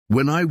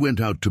When I went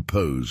out to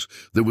pose,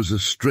 there was a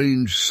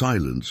strange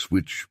silence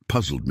which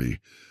puzzled me.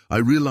 I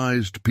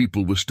realized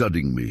people were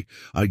studying me.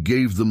 I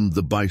gave them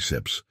the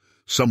biceps.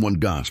 Someone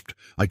gasped.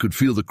 I could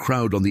feel the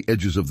crowd on the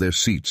edges of their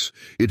seats.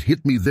 It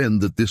hit me then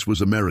that this was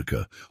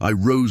America. I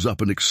rose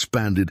up and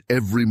expanded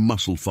every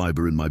muscle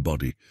fiber in my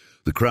body.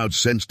 The crowd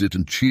sensed it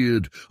and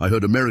cheered. I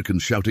heard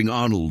Americans shouting,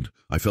 "Arnold!"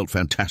 I felt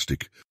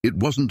fantastic. It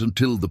wasn't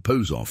until the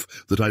pose-off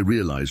that I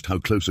realized how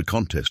close a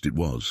contest it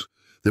was.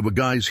 There were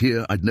guys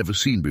here I'd never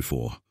seen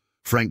before.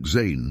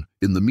 Zane,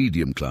 in the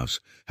medium class,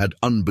 had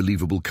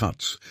unbelievable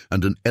cuts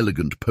and an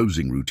elegant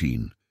posing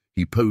routine.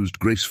 He posed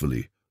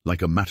gracefully,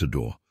 like a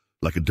matador,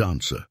 like a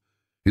dancer.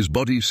 His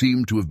body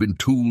seemed to have been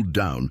tooled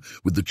down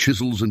with the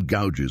chisels and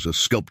gouges a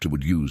sculptor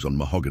would use on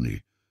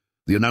mahogany.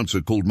 The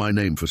announcer called my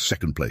name for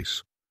second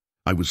place.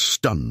 I was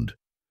stunned.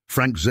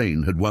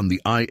 Zane had won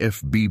the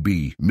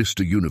IFBB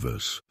Mr.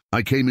 Universe.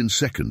 I came in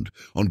second,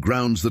 on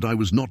grounds that I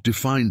was not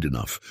defined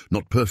enough,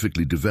 not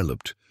perfectly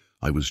developed.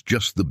 I was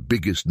just the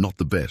biggest, not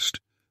the best.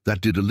 That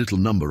did a little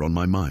number on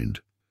my mind.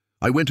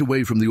 I went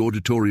away from the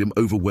auditorium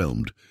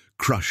overwhelmed,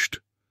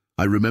 crushed.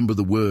 I remember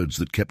the words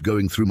that kept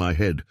going through my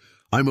head.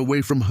 I'm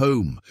away from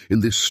home, in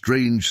this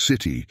strange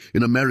city,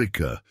 in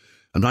America,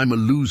 and I'm a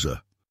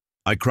loser.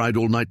 I cried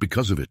all night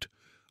because of it.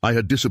 I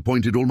had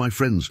disappointed all my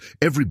friends,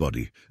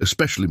 everybody,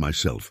 especially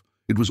myself.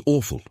 It was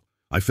awful.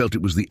 I felt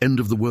it was the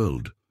end of the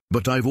world.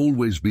 But I've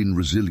always been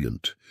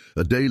resilient.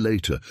 A day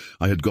later,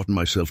 I had gotten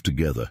myself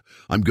together.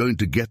 I'm going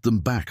to get them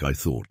back, I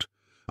thought.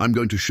 I'm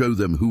going to show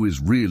them who is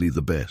really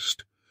the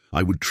best.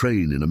 I would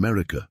train in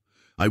America.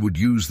 I would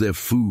use their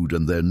food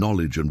and their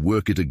knowledge and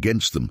work it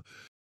against them.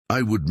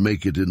 I would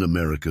make it in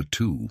America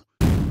too.